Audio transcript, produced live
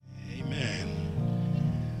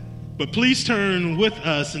But please turn with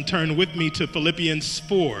us and turn with me to Philippians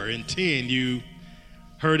 4 and 10. You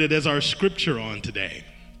heard it as our scripture on today.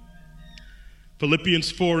 Philippians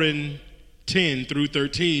 4 and 10 through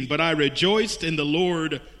 13. But I rejoiced in the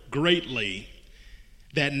Lord greatly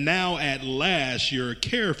that now at last your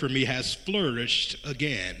care for me has flourished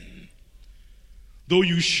again. Though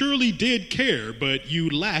you surely did care, but you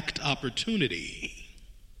lacked opportunity.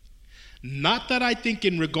 Not that I think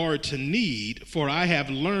in regard to need, for I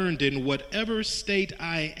have learned in whatever state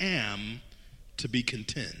I am to be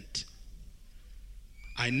content.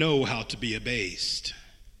 I know how to be abased,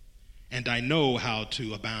 and I know how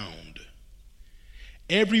to abound.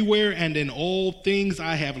 Everywhere and in all things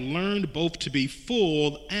I have learned both to be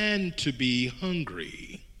full and to be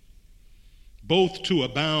hungry, both to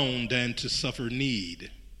abound and to suffer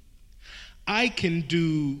need. I can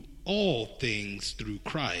do all things through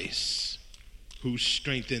Christ who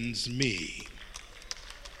strengthens me.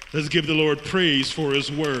 Let's give the Lord praise for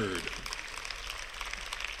his word.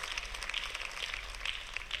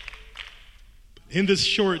 In this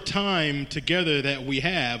short time together that we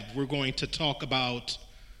have, we're going to talk about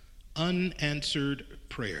unanswered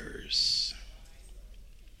prayers.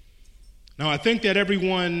 Now, I think that every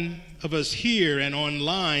one of us here and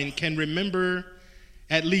online can remember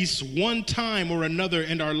at least one time or another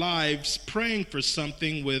in our lives praying for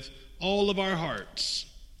something with all of our hearts,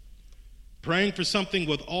 praying for something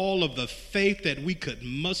with all of the faith that we could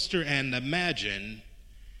muster and imagine,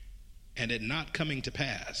 and it not coming to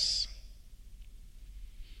pass.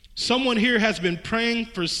 Someone here has been praying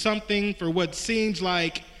for something for what seems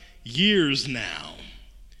like years now,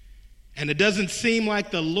 and it doesn't seem like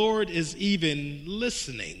the Lord is even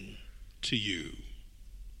listening to you.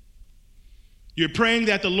 You're praying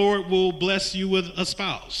that the Lord will bless you with a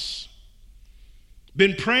spouse.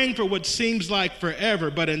 Been praying for what seems like forever,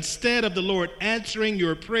 but instead of the Lord answering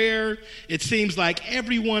your prayer, it seems like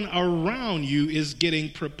everyone around you is getting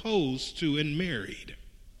proposed to and married.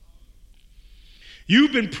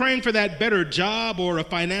 You've been praying for that better job or a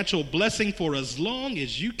financial blessing for as long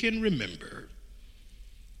as you can remember.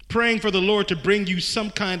 Praying for the Lord to bring you some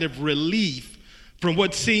kind of relief from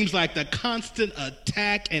what seems like the constant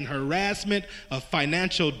attack and harassment of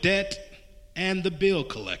financial debt and the bill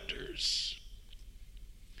collectors.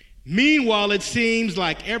 Meanwhile, it seems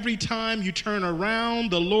like every time you turn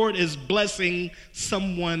around, the Lord is blessing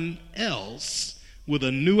someone else with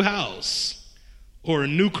a new house or a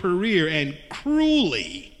new career and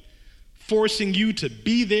cruelly forcing you to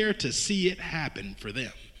be there to see it happen for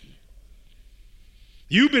them.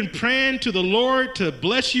 You've been praying to the Lord to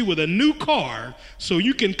bless you with a new car so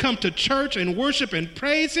you can come to church and worship and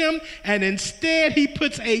praise him, and instead he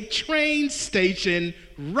puts a train station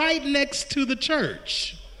right next to the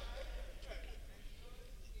church.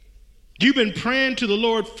 You've been praying to the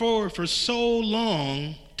Lord for so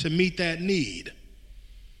long to meet that need.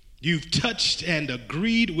 You've touched and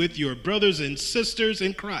agreed with your brothers and sisters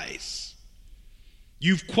in Christ.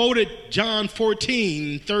 You've quoted John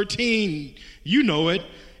 14:13, you know it,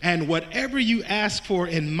 and whatever you ask for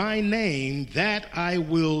in my name, that I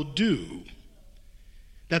will do,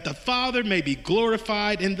 that the Father may be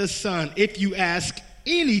glorified in the Son. If you ask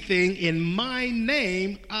anything in my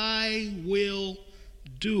name, I will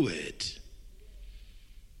do it.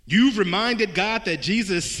 You've reminded God that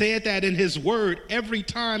Jesus said that in his word every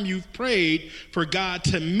time you've prayed for God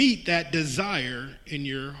to meet that desire in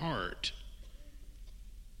your heart.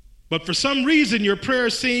 But for some reason, your prayer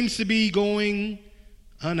seems to be going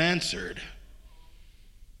unanswered.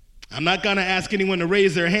 I'm not going to ask anyone to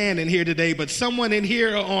raise their hand in here today, but someone in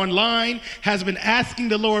here or online has been asking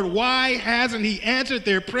the Lord, why hasn't he answered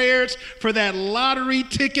their prayers for that lottery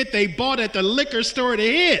ticket they bought at the liquor store to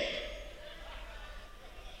hit?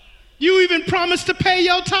 You even promised to pay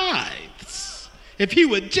your tithes if he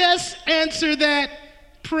would just answer that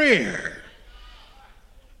prayer.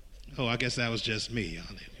 Oh, I guess that was just me.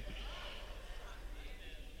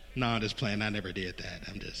 No, I'm just playing. I never did that.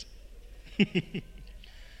 I'm just.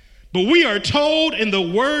 But we are told in the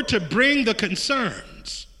word to bring the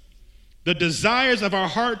concerns, the desires of our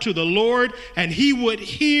heart to the Lord, and he would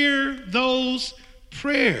hear those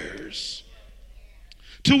prayers.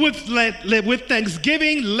 With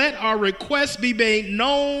thanksgiving, let our requests be made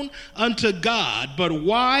known unto God. But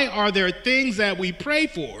why are there things that we pray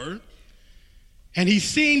for, and he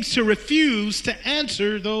seems to refuse to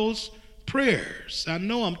answer those prayers? I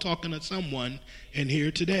know I'm talking to someone in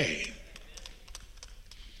here today.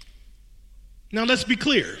 Now, let's be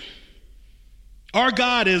clear. Our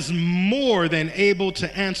God is more than able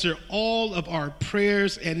to answer all of our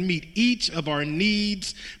prayers and meet each of our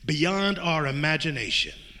needs beyond our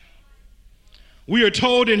imagination. We are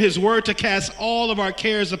told in his word to cast all of our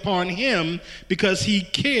cares upon him because he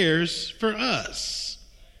cares for us.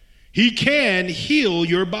 He can heal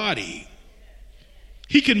your body.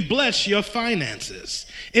 He can bless your finances.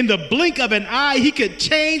 In the blink of an eye, he could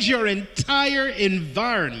change your entire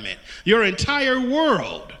environment, your entire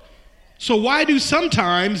world. So why do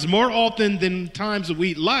sometimes, more often than times that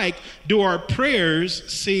we'd like, do our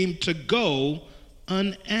prayers seem to go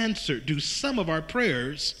unanswered? Do some of our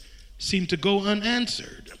prayers seem to go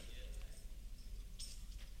unanswered?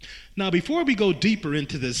 Now, before we go deeper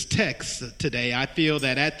into this text today, I feel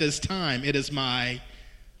that at this time it is my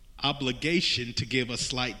obligation to give a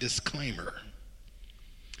slight disclaimer.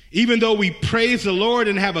 Even though we praise the Lord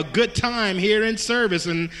and have a good time here in service,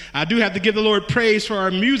 and I do have to give the Lord praise for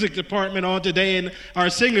our music department on today and our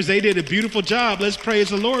singers, they did a beautiful job. Let's praise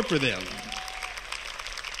the Lord for them.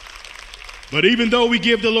 But even though we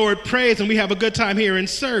give the Lord praise and we have a good time here in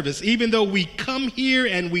service, even though we come here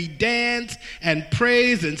and we dance and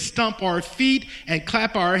praise and stomp our feet and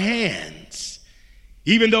clap our hands,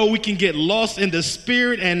 even though we can get lost in the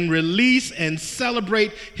spirit and release and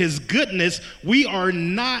celebrate his goodness, we are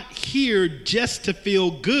not here just to feel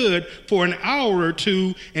good for an hour or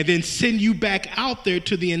two and then send you back out there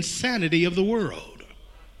to the insanity of the world.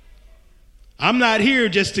 I'm not here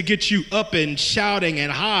just to get you up and shouting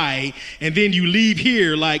and high and then you leave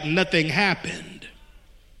here like nothing happened.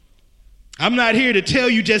 I'm not here to tell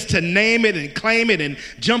you just to name it and claim it and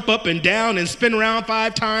jump up and down and spin around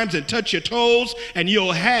 5 times and touch your toes and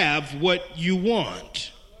you'll have what you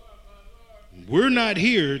want. We're not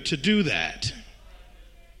here to do that.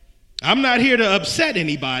 I'm not here to upset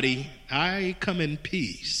anybody. I come in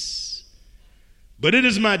peace. But it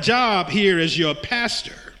is my job here as your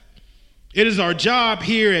pastor. It is our job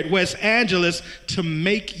here at West Angeles to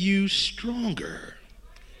make you stronger.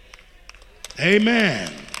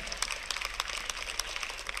 Amen.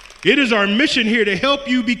 It is our mission here to help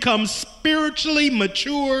you become spiritually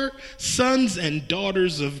mature sons and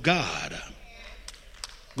daughters of God.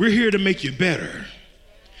 We're here to make you better.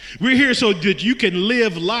 We're here so that you can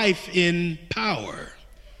live life in power,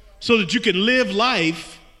 so that you can live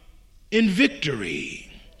life in victory.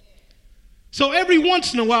 So every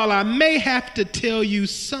once in a while, I may have to tell you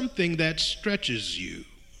something that stretches you,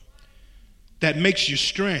 that makes you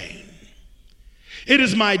strain. It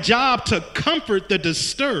is my job to comfort the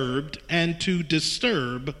disturbed and to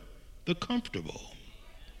disturb the comfortable.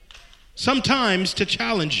 Sometimes to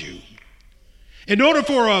challenge you. In order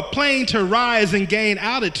for a plane to rise and gain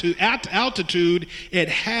altitude, it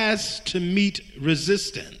has to meet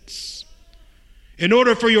resistance. In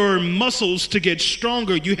order for your muscles to get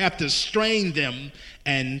stronger, you have to strain them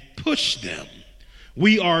and push them.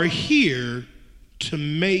 We are here to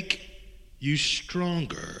make you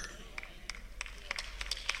stronger.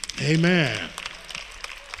 Amen.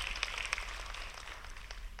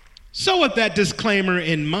 So with that disclaimer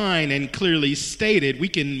in mind and clearly stated, we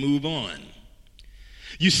can move on.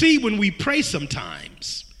 You see, when we pray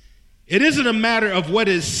sometimes, it isn't a matter of what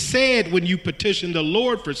is said when you petition the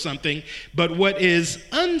Lord for something, but what is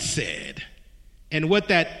unsaid and what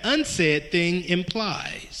that unsaid thing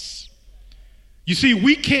implies. You see,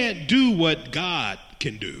 we can't do what God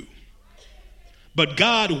can do, but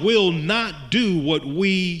God will not do what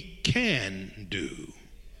we can do.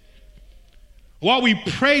 While we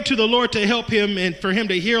pray to the Lord to help him and for him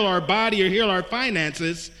to heal our body or heal our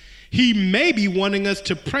finances, he may be wanting us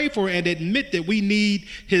to pray for and admit that we need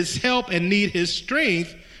his help and need his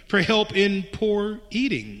strength for help in poor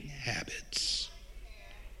eating habits,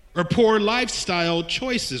 or poor lifestyle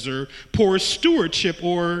choices, or poor stewardship,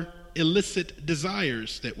 or illicit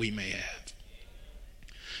desires that we may have.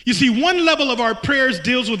 You see, one level of our prayers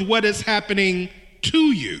deals with what is happening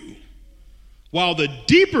to you, while the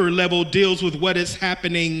deeper level deals with what is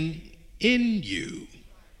happening in you.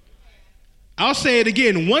 I'll say it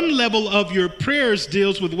again. One level of your prayers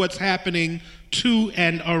deals with what's happening to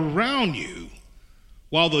and around you,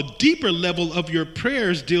 while the deeper level of your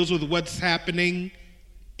prayers deals with what's happening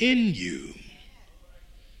in you.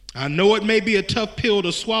 I know it may be a tough pill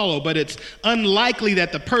to swallow, but it's unlikely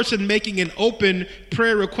that the person making an open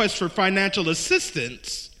prayer request for financial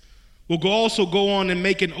assistance will also go on and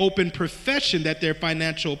make an open profession that their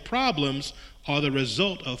financial problems are the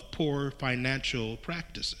result of poor financial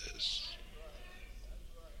practices.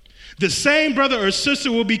 The same brother or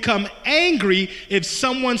sister will become angry if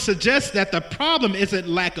someone suggests that the problem isn't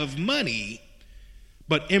lack of money,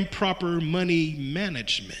 but improper money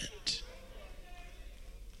management.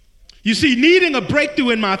 You see, needing a breakthrough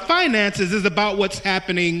in my finances is about what's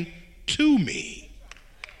happening to me.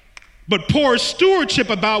 But poor stewardship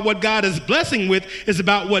about what God is blessing with is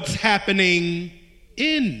about what's happening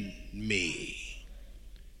in me.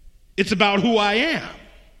 It's about who I am.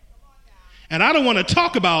 And I don't want to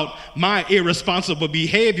talk about my irresponsible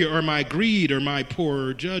behavior or my greed or my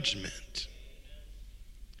poor judgment.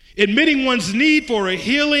 Admitting one's need for a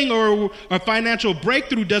healing or a financial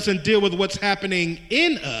breakthrough doesn't deal with what's happening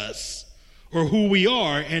in us or who we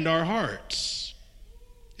are and our hearts.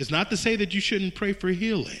 It's not to say that you shouldn't pray for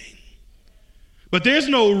healing. But there's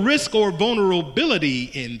no risk or vulnerability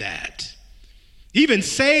in that. Even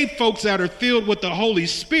saved folks that are filled with the Holy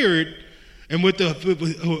Spirit and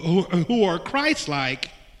who are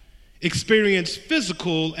Christ-like experience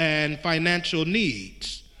physical and financial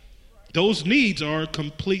needs. Those needs are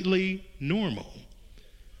completely normal.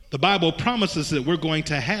 The Bible promises that we're going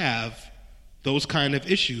to have those kind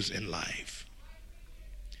of issues in life.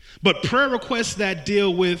 But prayer requests that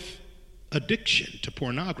deal with addiction to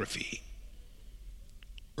pornography,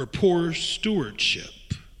 or poor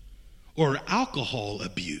stewardship, or alcohol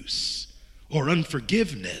abuse, or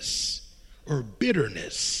unforgiveness, or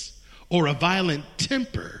bitterness, or a violent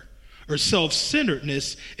temper, or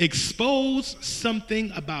self-centeredness expose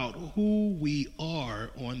something about who we are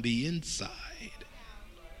on the inside.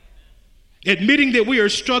 Admitting that we are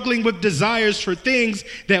struggling with desires for things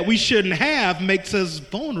that we shouldn't have makes us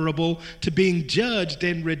vulnerable to being judged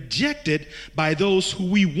and rejected by those who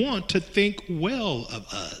we want to think well of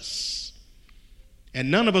us. And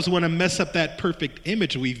none of us want to mess up that perfect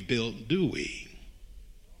image we've built, do we?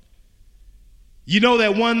 You know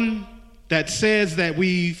that one that says that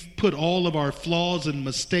we've put all of our flaws and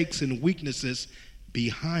mistakes and weaknesses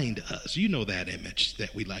behind us. You know that image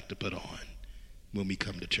that we like to put on when we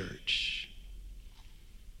come to church.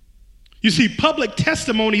 You see, public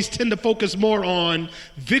testimonies tend to focus more on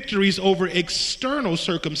victories over external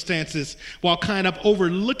circumstances while kind of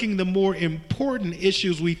overlooking the more important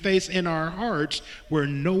issues we face in our hearts where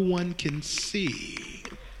no one can see.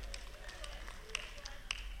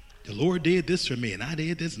 The Lord did this for me, and I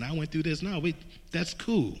did this, and I went through this. No, that's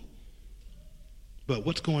cool. But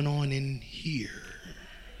what's going on in here?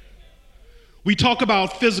 We talk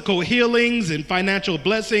about physical healings and financial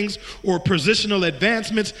blessings or positional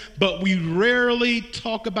advancements, but we rarely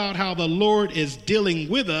talk about how the Lord is dealing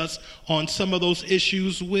with us on some of those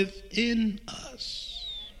issues within us.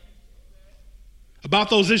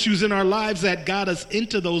 About those issues in our lives that got us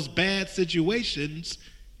into those bad situations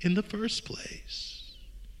in the first place.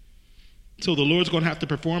 So the Lord's going to have to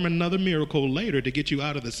perform another miracle later to get you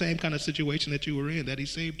out of the same kind of situation that you were in that he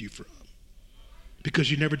saved you from.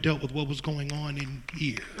 Because you never dealt with what was going on in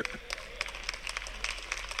here.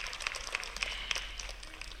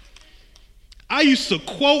 I used to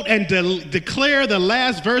quote and declare the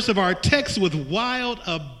last verse of our text with wild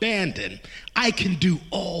abandon. I can do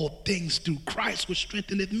all things through Christ which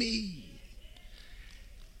strengtheneth me.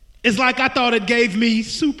 It's like I thought it gave me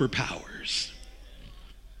superpowers.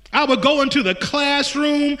 I would go into the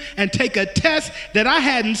classroom and take a test that I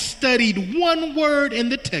hadn't studied one word in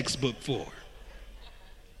the textbook for.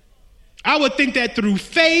 I would think that through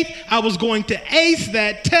faith, I was going to ace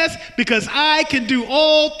that test because I can do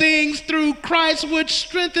all things through Christ, which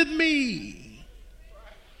strengthened me.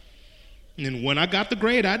 And when I got the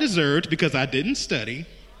grade I deserved because I didn't study,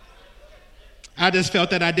 I just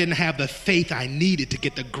felt that I didn't have the faith I needed to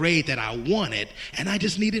get the grade that I wanted, and I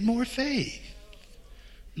just needed more faith.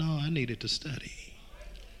 No, I needed to study.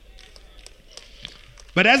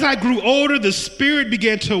 But as I grew older, the Spirit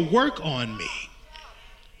began to work on me.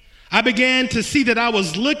 I began to see that I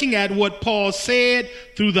was looking at what Paul said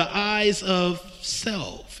through the eyes of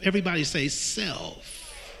self. Everybody say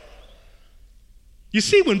self. You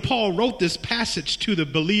see, when Paul wrote this passage to the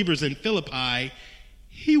believers in Philippi,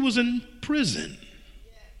 he was in prison,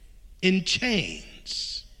 in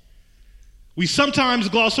chains. We sometimes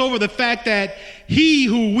gloss over the fact that he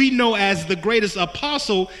who we know as the greatest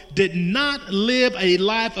apostle did not live a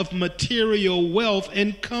life of material wealth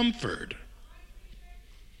and comfort.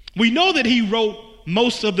 We know that he wrote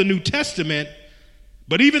most of the New Testament,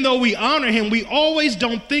 but even though we honor him, we always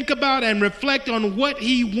don't think about and reflect on what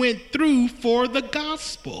he went through for the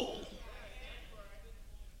gospel.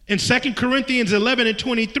 In 2 Corinthians 11 and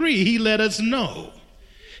 23, he let us know.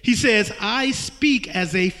 He says, I speak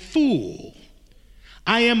as a fool.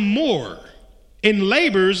 I am more, in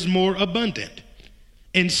labors more abundant,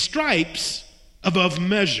 in stripes above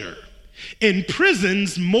measure, in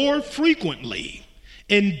prisons more frequently,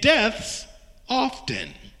 in deaths often.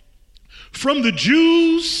 From the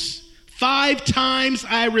Jews, 5 times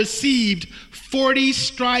I received 40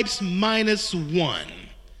 stripes minus 1.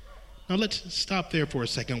 Now let's stop there for a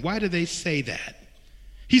second. Why do they say that?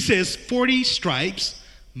 He says 40 stripes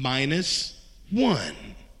minus 1.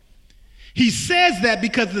 He says that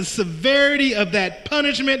because the severity of that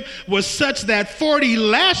punishment was such that 40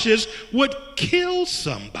 lashes would kill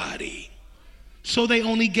somebody. So they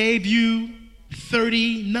only gave you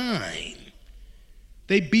 39.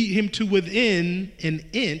 They beat him to within an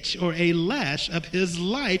inch or a lash of his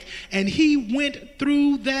life, and he went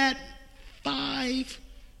through that 5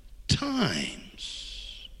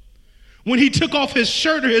 times. When he took off his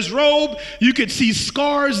shirt or his robe, you could see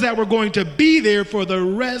scars that were going to be there for the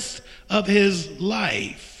rest of his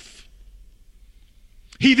life.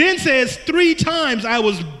 He then says, 3 times I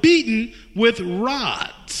was beaten with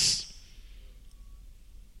rods.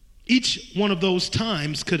 Each one of those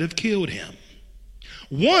times could have killed him.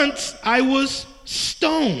 Once I was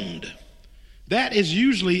stoned. That is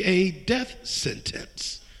usually a death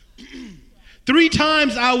sentence. 3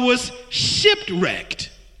 times I was shipwrecked.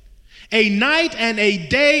 A night and a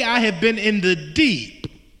day I have been in the deep,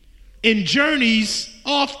 in journeys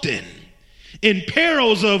often, in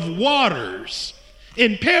perils of waters,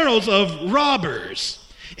 in perils of robbers,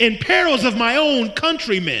 in perils of my own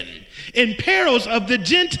countrymen, in perils of the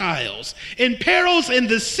Gentiles, in perils in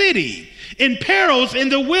the city, in perils in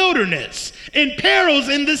the wilderness, in perils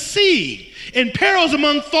in the sea, in perils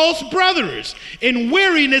among false brothers, in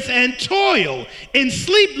weariness and toil, in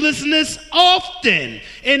sleeplessness often,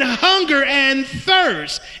 in hunger and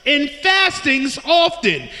thirst, in fastings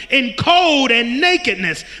often, in cold and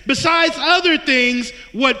nakedness, besides other things,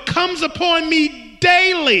 what comes upon me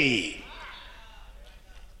daily.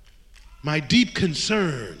 My deep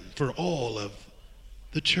concern for all of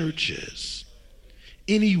the churches.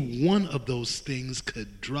 Any one of those things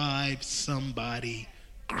could drive somebody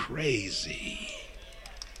crazy.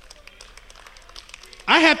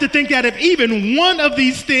 I have to think that if even one of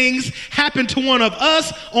these things happened to one of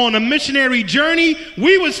us on a missionary journey,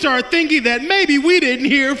 we would start thinking that maybe we didn't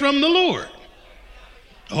hear from the Lord.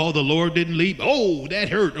 Oh, the Lord didn't leave. Oh, that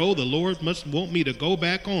hurt. Oh, the Lord must want me to go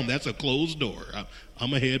back home. That's a closed door. I'm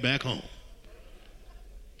going to head back home.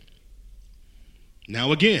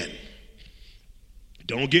 Now again,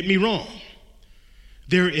 don't get me wrong.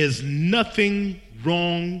 There is nothing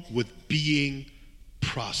wrong with being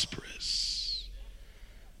prosperous.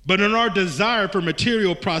 But in our desire for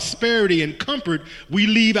material prosperity and comfort, we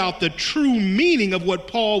leave out the true meaning of what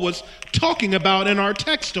Paul was talking about in our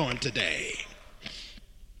text on today.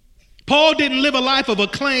 Paul didn't live a life of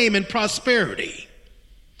acclaim and prosperity.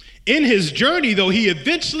 In his journey, though, he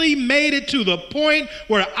eventually made it to the point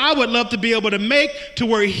where I would love to be able to make, to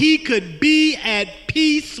where he could be at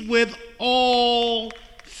peace with all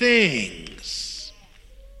things.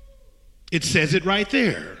 It says it right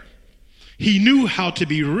there. He knew how to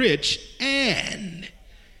be rich and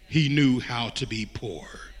he knew how to be poor.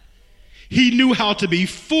 He knew how to be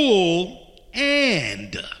full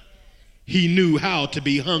and he knew how to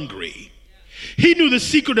be hungry. He knew the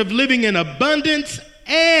secret of living in abundance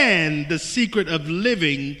and the secret of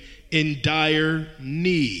living in dire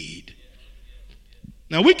need.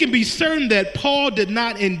 Now, we can be certain that Paul did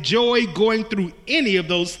not enjoy going through any of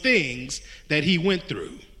those things that he went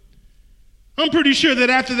through. I'm pretty sure that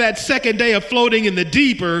after that second day of floating in the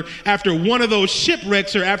deep, or after one of those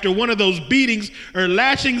shipwrecks, or after one of those beatings or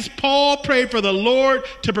lashings, Paul prayed for the Lord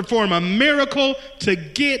to perform a miracle to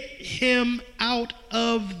get him out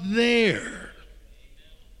of there.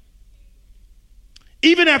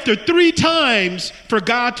 Even after 3 times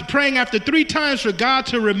praying after 3 times for God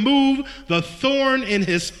to remove the thorn in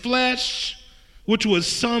his flesh, which was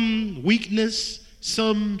some weakness,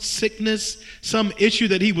 some sickness, some issue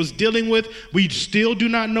that he was dealing with. We still do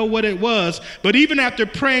not know what it was. But even after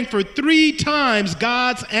praying for 3 times,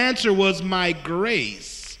 God's answer was, my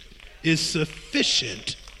grace is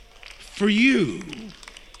sufficient for you.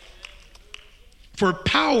 For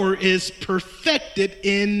power is perfected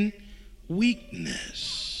in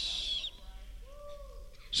weakness.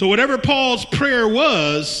 So whatever Paul's prayer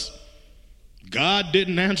was, God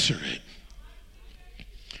didn't answer it.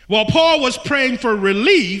 While Paul was praying for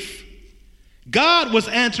relief, God was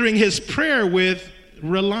answering his prayer with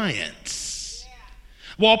reliance.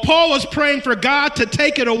 While Paul was praying for God to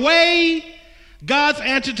take it away, God's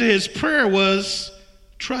answer to his prayer was,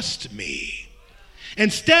 trust me.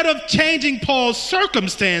 Instead of changing Paul's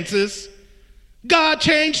circumstances, God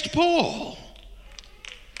changed Paul.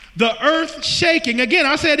 The earth shaking. Again,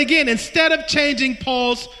 I'll say it again. Instead of changing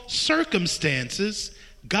Paul's circumstances,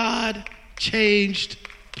 God changed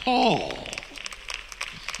Paul.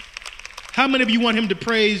 How many of you want him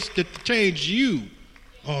to change you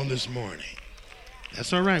on this morning?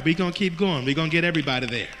 That's all right. We're going to keep going. We're going to get everybody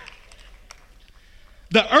there.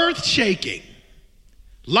 The earth shaking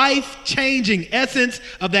Life-changing essence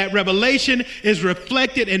of that revelation is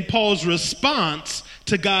reflected in Paul's response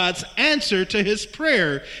to God's answer to his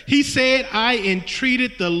prayer. He said, I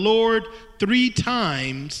entreated the Lord 3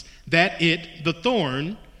 times that the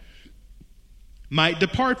thorn, might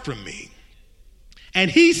depart from me.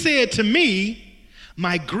 And he said to me,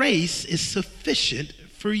 my grace is sufficient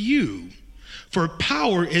for you, for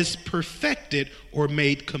power is perfected or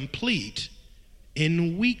made complete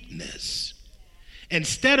in weakness.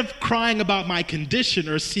 Instead of crying about my condition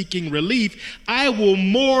or seeking relief, I will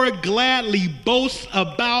more gladly boast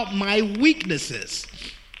about my weaknesses,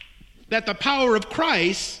 that the power of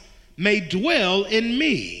Christ may dwell in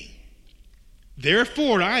me.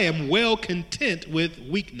 Therefore, I am well content with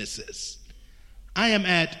weaknesses. I am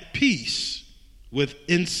at peace with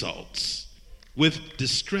insults, with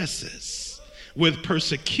distresses, with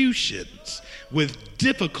persecutions, with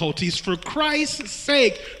difficulties for Christ's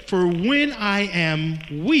sake. For when I am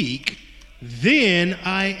weak, then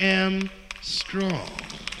I am strong.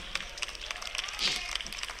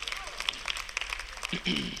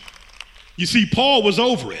 You see, Paul was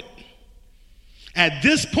over it. At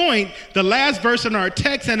this point, the last verse in our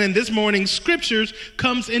text and in this morning's scriptures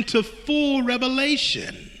comes into full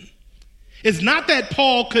revelation. It's not that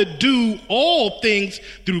Paul could do all things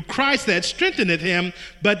through Christ that strengtheneth him,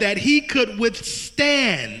 but that he could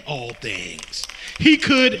withstand all things. He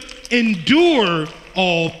could endure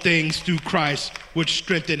all things through Christ, which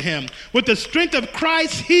strengthened him. With the strength of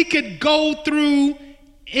Christ, he could go through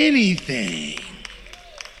anything.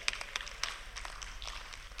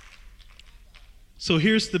 So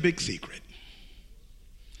here's the big secret.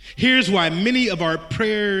 Here's why many of our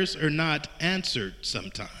prayers are not answered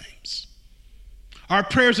sometimes. Our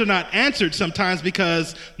prayers are not answered sometimes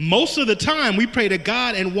because most of the time we pray to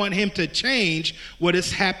God and want him to change what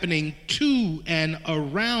is happening to and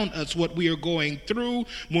around us, what we are going through,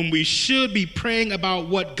 when we should be praying about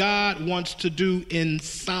what God wants to do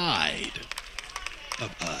inside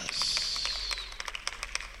of us.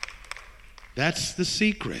 That's the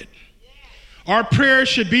secret. Our prayer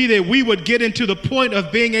should be that we would get into the point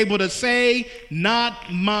of being able to say,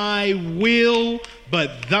 not my will,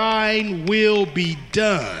 but thine will be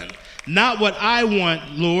done. Not what I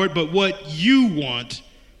want, Lord, but what you want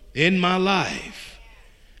in my life.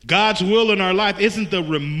 God's will in our life isn't the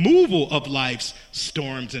removal of life's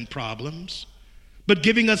storms and problems, but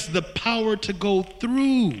giving us the power to go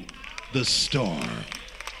through the storm.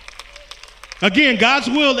 Again, God's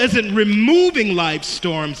will isn't removing life's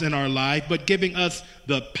storms in our life, but giving us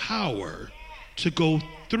the power to go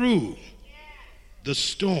through the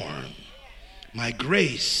storm. My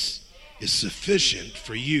grace is sufficient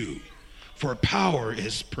for you, for power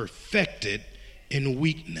is perfected in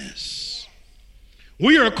weakness.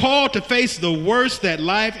 We are called to face the worst that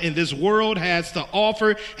life in this world has to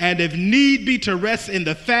offer, and if need be, to rest in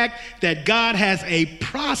the fact that God has a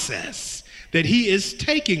process that he is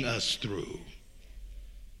taking us through.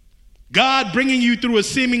 God bringing you through a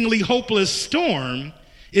seemingly hopeless storm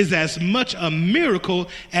is as much a miracle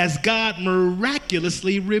as God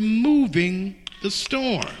miraculously removing the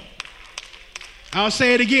storm. I'll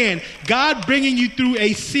say it again. God bringing you through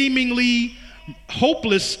a seemingly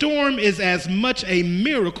hopeless storm is as much a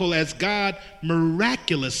miracle as God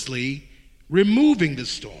miraculously removing the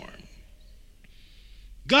storm.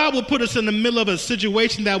 God will put us in the middle of a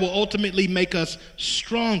situation that will ultimately make us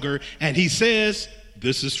stronger, and he says,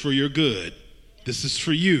 this is for your good. This is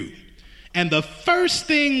for you. And the first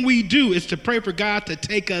thing we do is to pray for God to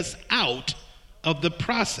take us out of the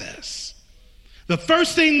process. The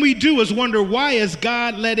first thing we do is wonder, why is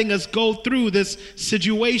God letting us go through this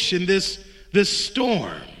situation, this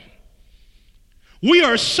storm? We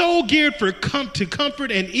are so geared to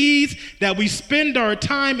comfort and ease that we spend our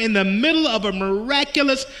time in the middle of a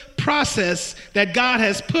miraculous process that God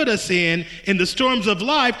has put us in the storms of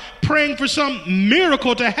life, praying for some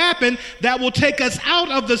miracle to happen that will take us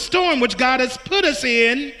out of the storm which God has put us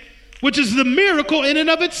in, which is the miracle in and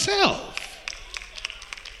of itself.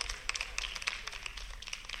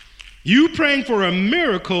 You praying for a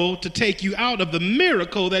miracle to take you out of the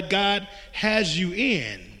miracle that God has you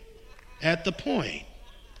in at the point.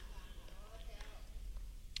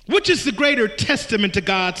 Which is the greater testament to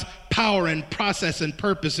God's power and process and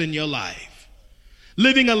purpose in your life?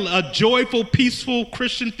 Living a joyful, peaceful,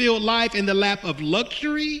 Christian-filled life in the lap of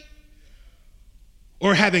luxury,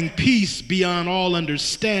 or having peace beyond all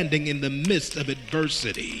understanding in the midst of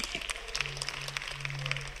adversity?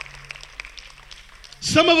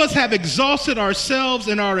 Some of us have exhausted ourselves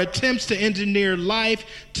in our attempts to engineer life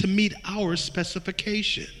to meet our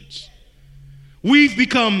specifications. We've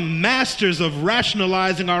become masters of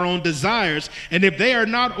rationalizing our own desires, and if they are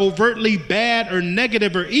not overtly bad or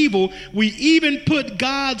negative or evil, we even put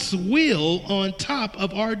God's will on top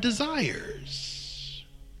of our desires.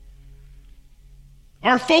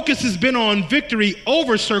 Our focus has been on victory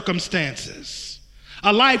over circumstances,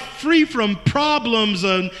 a life free from problems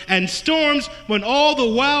and storms, when all the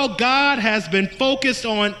while God has been focused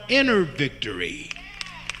on inner victory,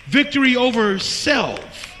 victory over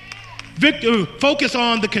self. Focus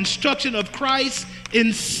on the construction of Christ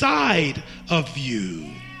inside of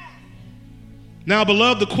you. Now,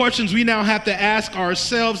 beloved, the questions we now have to ask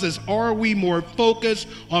ourselves is, are we more focused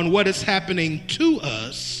on what is happening to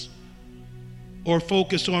us or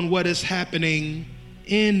focused on what is happening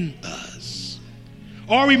in us?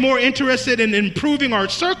 Are we more interested in improving our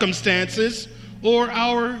circumstances or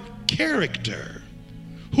our character,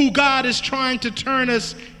 who God is trying to turn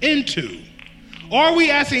us into? Are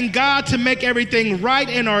we asking God to make everything right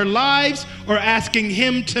in our lives or asking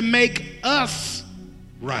Him to make us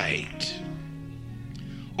right?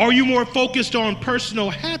 Are you more focused on personal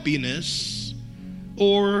happiness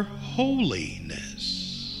or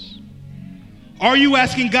holiness? Are you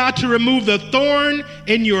asking God to remove the thorn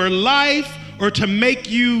in your life or to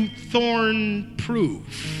make you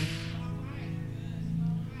thorn-proof?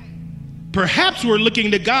 Perhaps we're looking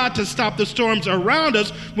to God to stop the storms around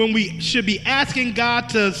us when we should be asking God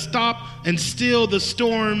to stop and still the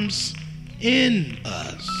storms in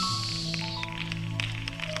us.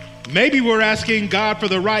 Maybe we're asking God for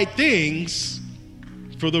the right things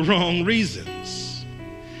for the wrong reasons.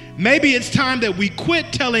 Maybe it's time that we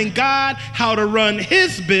quit telling God how to run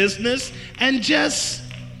His business and just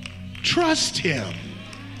trust Him.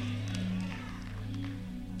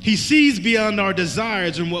 He sees beyond our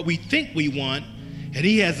desires and what we think we want, and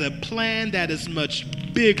He has a plan that is much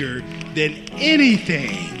bigger than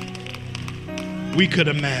anything we could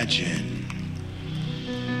imagine.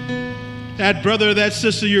 That brother, that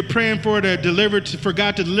sister you're praying for for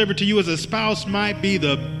God to deliver to you as a spouse might be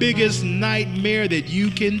the biggest nightmare that you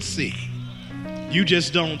can see. You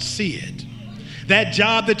just don't see it. That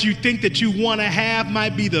job that you think that you want to have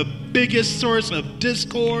might be the biggest source of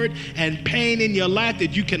discord and pain in your life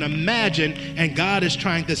that you can imagine, and God is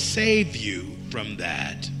trying to save you from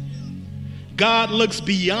that. God looks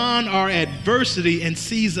beyond our adversity and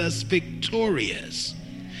sees us victorious.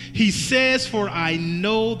 He says, "For I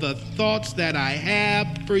know the thoughts that I have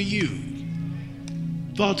for you,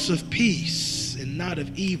 thoughts of peace and not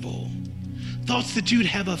of evil, thoughts that you'd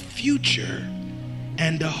have a future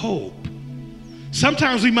and a hope."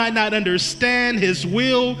 Sometimes we might not understand His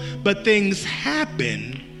will, but things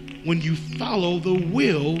happen when you follow the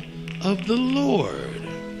will of the Lord.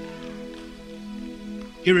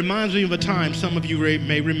 It reminds me of a time some of you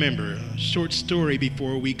may remember, a short story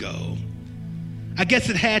before we go. I guess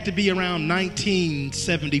it had to be around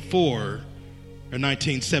 1974 or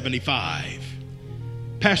 1975.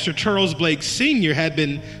 Pastor Charles Blake Sr. had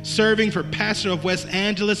been serving for pastor of West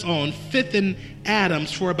Angeles on 5th and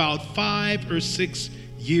Adams for about 5 or 6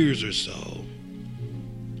 years or so.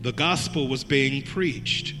 The gospel was being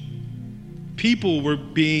preached. People were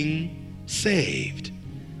being saved.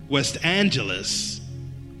 West Angeles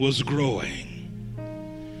was growing.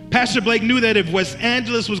 Pastor Blake knew that if West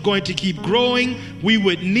Angeles was going to keep growing, we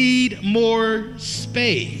would need more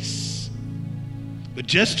space. But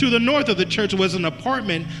just to the north of the church was an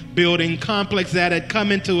apartment building complex that had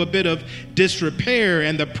come into a bit of disrepair,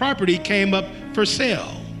 and the property came up for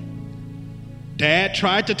sale. Dad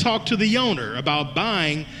tried to talk to the owner about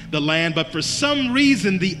buying the land, but for some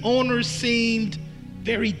reason the owner seemed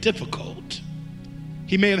very difficult.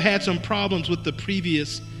 He may have had some problems with the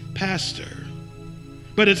previous pastor.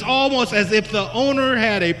 But it's almost as if the owner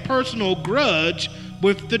had a personal grudge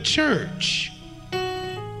with the church.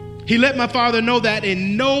 He let my father know that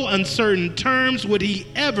in no uncertain terms would he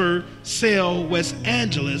ever sell West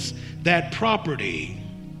Angeles, that property.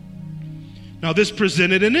 Now, this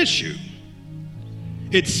presented an issue.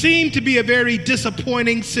 It seemed to be a very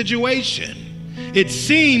disappointing situation. It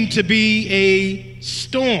seemed to be a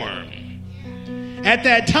storm. At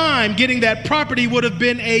that time, getting that property would have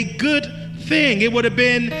been a good thing. It would have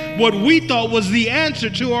been what we thought was the answer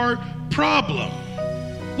to our problem.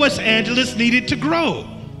 West Angeles needed to grow.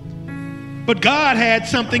 But God had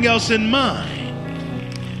something else in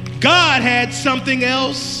mind. God had something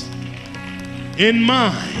else in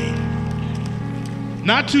mind.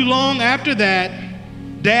 Not too long after that,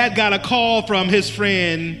 Dad got a call from his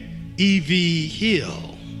friend E.V.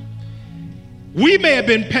 Hill. We may have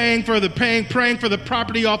been praying for the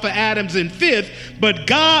property off of Adams and 5th, but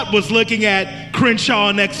God was looking at Crenshaw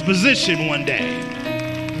and Exposition one day.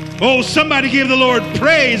 Oh, somebody give the Lord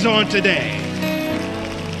praise on today.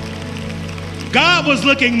 God was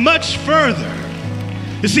looking much further.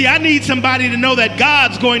 You see, I need somebody to know that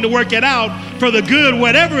God's going to work it out for the good.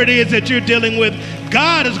 Whatever it is that you're dealing with,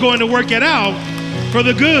 God is going to work it out for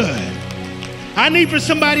the good. I need for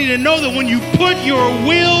somebody to know that when you put your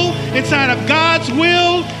will inside of God's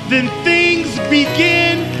will, then things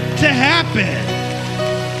begin to happen.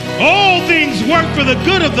 All things work for the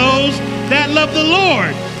good of those that love the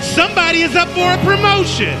Lord. Somebody is up for a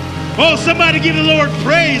promotion. Oh, somebody give the Lord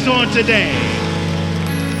praise on today.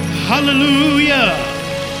 Hallelujah.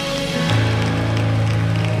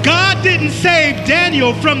 God didn't save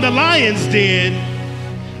Daniel from the lion's den.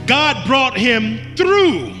 God brought him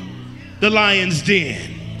through the lion's den.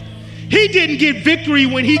 He didn't get victory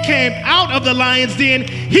when he came out of the lion's den.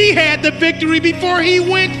 He had the victory before he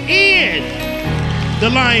went in the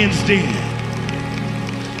lion's den.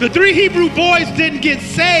 The 3 Hebrew boys didn't get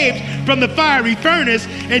saved from the fiery furnace.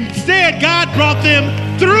 Instead, God brought them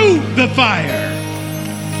through the fire.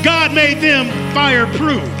 God made them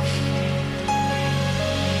fireproof.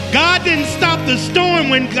 God didn't stop the storm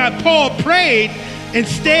when Paul prayed.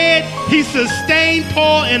 Instead, he sustained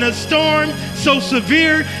Paul in a storm so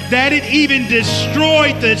severe that it even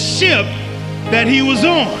destroyed the ship that he was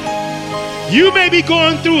on. You may be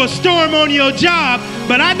going through a storm on your job,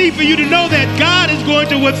 but I need for you to know that God is going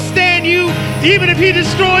to withstand you even if he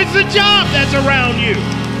destroys the job that's around you.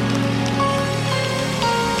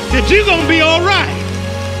 That you're going to be all right.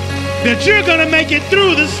 That you're going to make it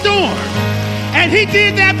through the storm. And he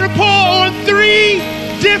did that for Paul on 3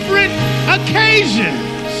 different occasions.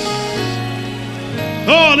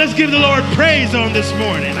 Oh, let's give the Lord praise on this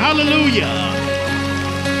morning. Hallelujah.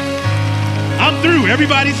 I'm through.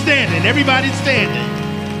 Everybody's standing. Everybody's standing.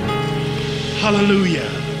 Hallelujah.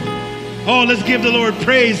 Oh, let's give the Lord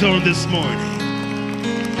praise on this morning.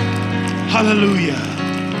 Hallelujah.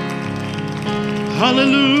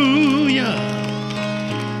 Hallelujah.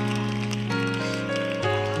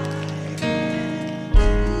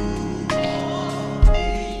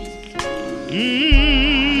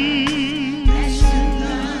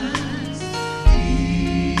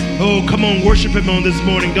 Oh, come on, worship him on this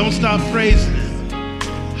morning. Don't stop praising him.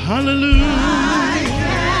 Hallelujah. I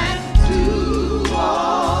can do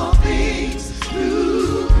all things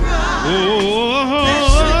through Christ.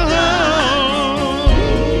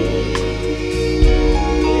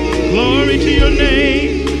 Glory to your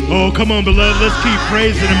name. Oh, come on, beloved. Let's keep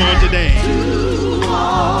praising him on today. Do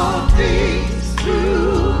all things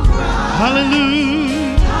through Christ.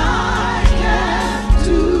 Hallelujah. I can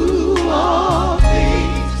do all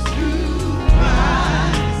things through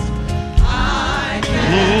Christ. I can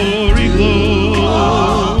Glory, glory. do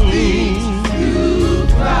all things through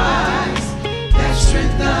Christ that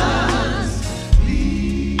strengthens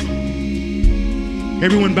me.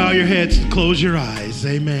 Everyone bow your heads and close your eyes.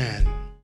 Amen.